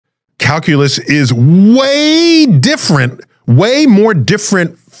calculus is way more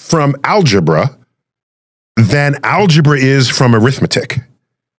different from algebra than algebra is from arithmetic.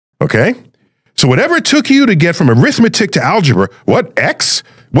 Okay? So whatever it took you to get from arithmetic to algebra, what, X?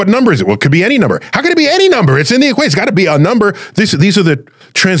 What number is it? Well, it could be any number. How can it be any number? It's in the equation. It's got to be a number. These are the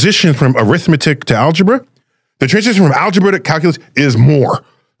transitions from arithmetic to algebra. The transition from algebra to calculus is more.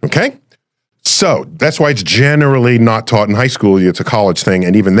 Okay? So that's why it's generally not taught in high school. It's a college thing,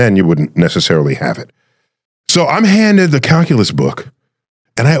 and even then you wouldn't necessarily have it. So I'm handed the calculus book,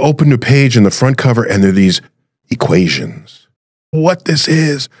 and I open the page in the front cover, and there are these equations. What this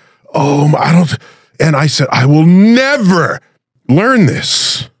is? Oh, I don't. And I said, I will never learn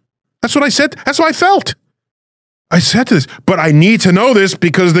this. That's what I said. That's what I felt. I said this, but I need to know this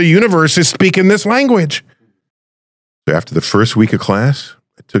because the universe is speaking this language. So after the first week of class,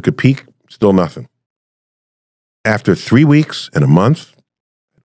 I took a peek. Still nothing. After 3 weeks and a month,